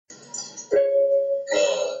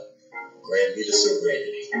grant me the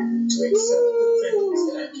serenity to accept the things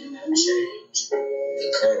that I cannot change, the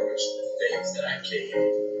courage for the things that I can,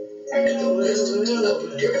 and the wisdom to know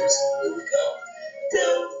the difference. Here we go.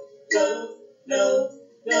 No.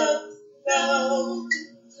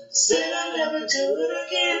 Said I'll never do it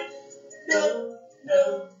again. No.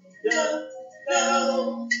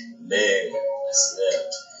 Man, I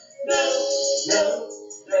slept. No.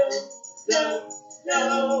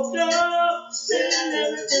 Said I'll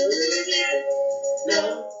never do it again. No.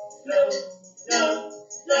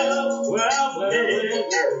 Well.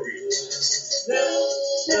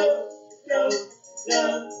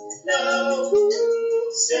 No.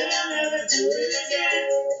 Said I'll never do it again.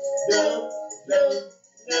 No.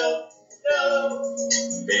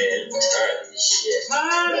 Man, I'm tired of this shit.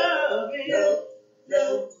 Tired of it. No.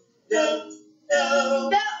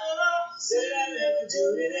 Said I'll never do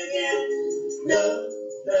it again. No.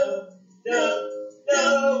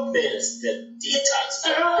 Man, it's the detox.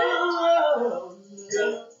 No.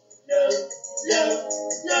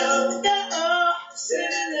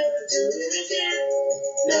 Said I'll never do it again.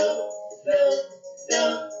 No.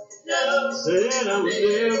 Said I would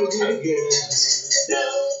never do it again. No.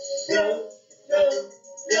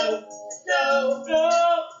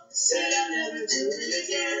 Said I'll never do it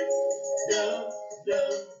again. No.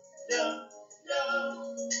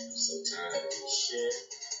 I'm so tired of this shit.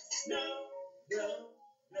 No.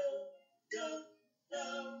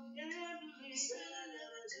 Said I'll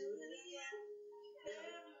never do it again.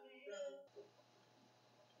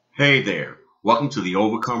 Hey there. Welcome to the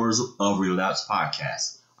Overcomers of Relapse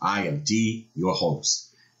podcast. I am D, your host.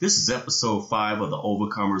 This is episode 5 of the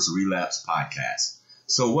Overcomers of Relapse podcast.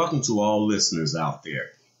 So welcome to all listeners out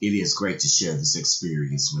there. It is great to share this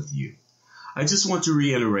experience with you. I just want to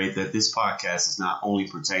reiterate that this podcast is not only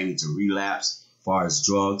pertaining to relapse as far as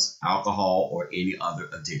drugs, alcohol, or any other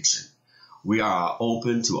addiction. We are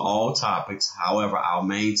open to all topics. However, our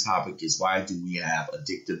main topic is why do we have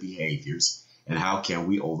addictive behaviors and how can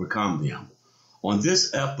we overcome them? On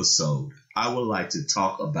this episode, I would like to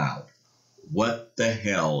talk about what the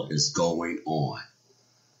hell is going on.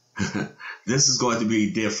 This is going to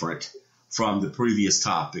be different from the previous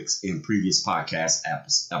topics in previous podcast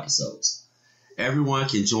episodes. Everyone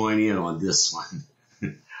can join in on this one.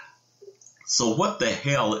 So what the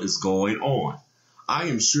hell is going on? I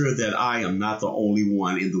am sure that I am not the only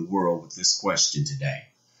one in the world with this question today.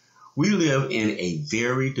 We live in a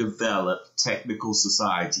very developed technical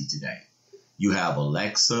society today. You have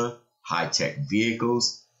Alexa, high-tech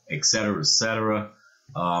vehicles, etc.,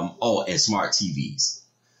 and smart TVs.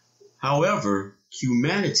 However,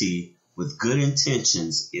 humanity with good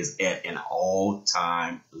intentions is at an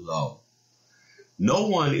all-time low. No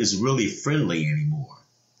one is really friendly anymore.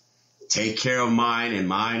 Take care of mine and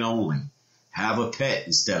mine only. Have a pet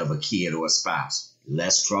instead of a kid or a spouse.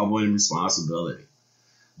 Less trouble and responsibility.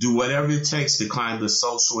 Do whatever it takes to climb the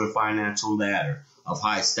social and financial ladder of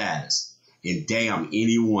high status. And damn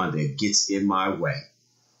anyone that gets in my way.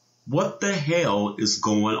 What the hell is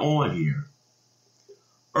going on here?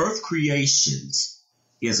 Earth Creations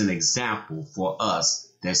is an example for us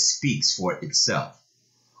that speaks for itself.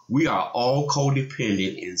 We are all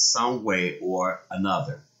codependent in some way or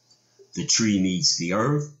another. The tree needs the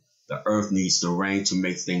earth needs the rain to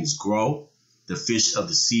make things grow, the fish of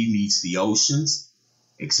the sea needs the oceans,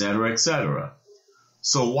 etc.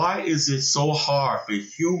 So why is it so hard for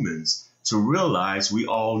humans to realize we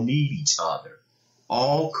all need each other?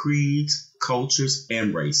 All creeds, cultures,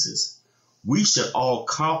 and races. We should all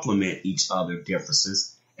complement each other's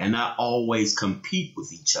differences and not always compete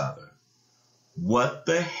with each other. What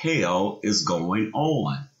the hell is going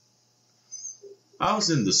on? I was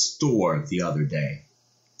in the store the other day.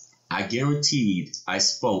 I guaranteed I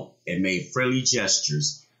spoke and made friendly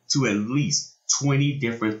gestures to at least 20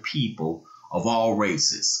 different people of all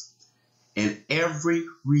races. And every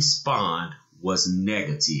response was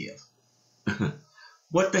negative.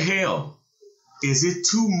 What the hell? Is it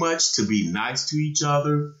too much to be nice to each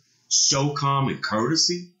other? Show common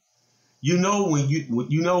courtesy? You know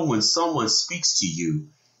when someone speaks to you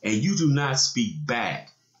and you do not speak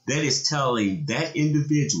back, that is telling that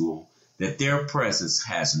individual that their presence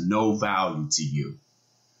has no value to you.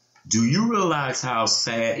 Do you realize how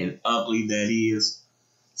sad and ugly that is?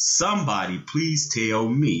 Somebody please tell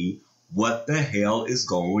me what the hell is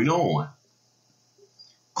going on.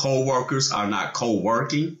 Co-workers are not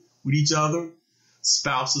co-working with each other.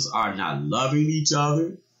 Spouses are not loving each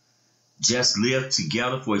other. Just live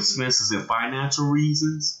together for expenses and financial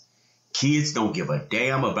reasons. Kids don't give a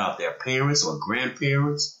damn about their parents or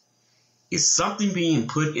grandparents. Is something being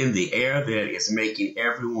put in the air that is making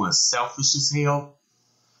everyone selfish as hell?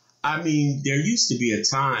 I mean, there used to be a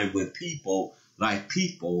time when people like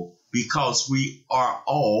people because we are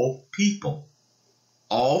all people,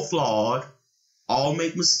 all flawed, all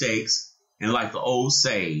make mistakes, and like the old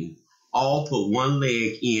saying, all put one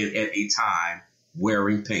leg in at a time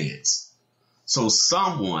wearing pants. So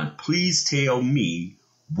someone please tell me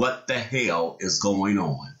what the hell is going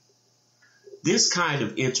on. This kind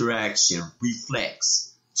of interaction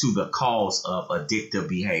reflects to the cause of addictive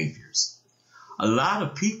behaviors. A lot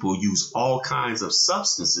of people use all kinds of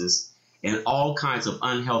substances and all kinds of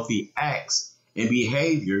unhealthy acts and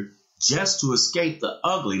behavior just to escape the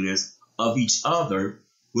ugliness of each other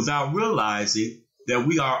without realizing that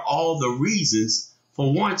we are all the reasons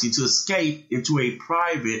for wanting to escape into a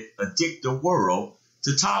private, addictive world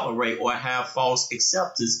to tolerate or have false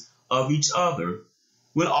acceptance of each other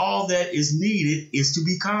when all that is needed is to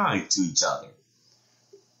be kind to each other.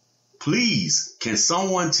 Please, can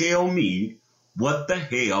someone tell me what the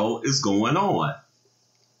hell is going on?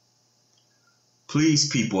 Please,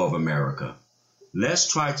 people of America, let's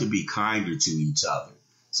try to be kinder to each other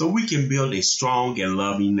so we can build a strong and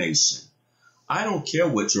loving nation. I don't care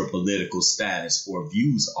what your political status or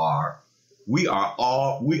views are. We are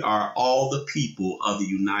all the people of the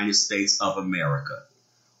United States of America.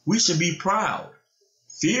 We should be proud,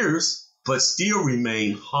 fierce, but still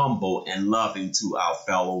remain humble and loving to our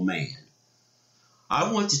fellow man.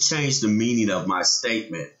 I want to change the meaning of my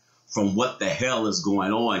statement from what the hell is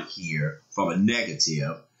going on here from a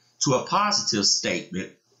negative to a positive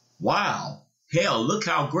statement. Wow, hell, look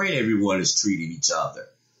how great everyone is treating each other.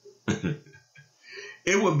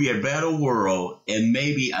 It would be a better world and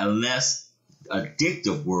maybe a less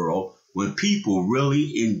addictive world when people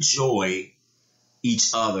really enjoy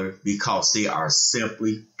each other because they are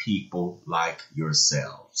simply people like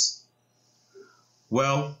yourselves.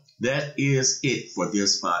 Well, that is it for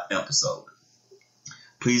this episode.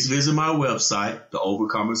 Please visit my website, The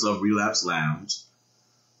Overcomers of Relapse Lounge.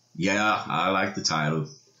 Yeah, I like the title.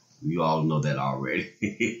 You all know that already.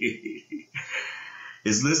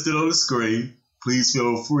 It's listed on the screen. Please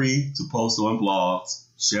feel free to post on blogs,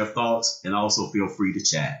 share thoughts, and also feel free to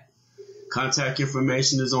chat. Contact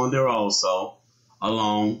information is on there also,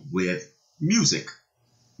 along with music.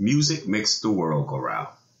 Music makes the world go round.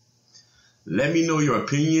 Let me know your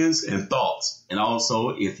opinions and thoughts, and also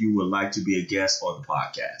if you would like to be a guest on the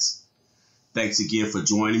podcast. Thanks again for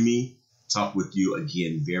joining me. Talk with you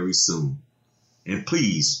again very soon. And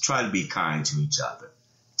please try to be kind to each other.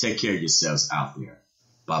 Take care of yourselves out there.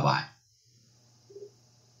 Bye-bye.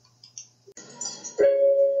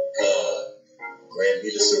 God, grant me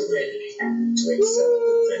the serenity to accept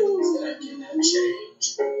the things that I cannot change,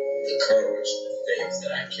 the courage for the things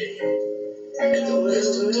that I can, and the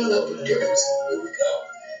wisdom to know the difference. Here we go.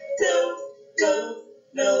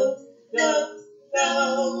 No.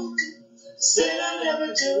 Said I'll never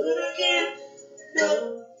do it again. No.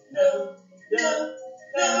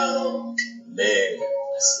 Man,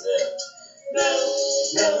 I slept. No.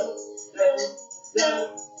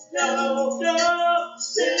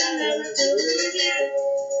 Said I'll never do it again.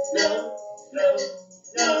 No. Well,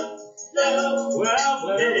 no.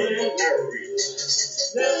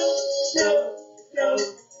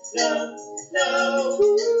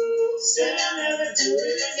 Said I'll never do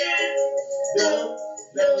it again. No.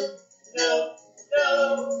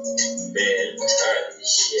 Man, I'm tired of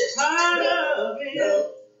this shit. Tired of it.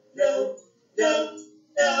 No.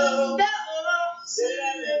 Said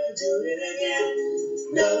I'll never do it again.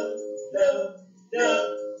 No.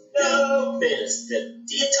 Man, it's the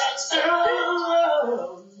detox. No.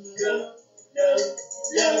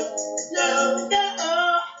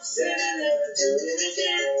 Said I'll never do it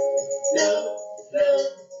again. No.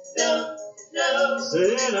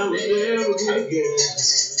 Said I would never do it again.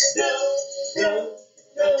 No.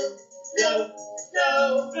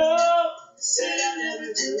 Said I'll never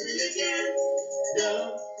do it again.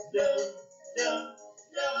 No.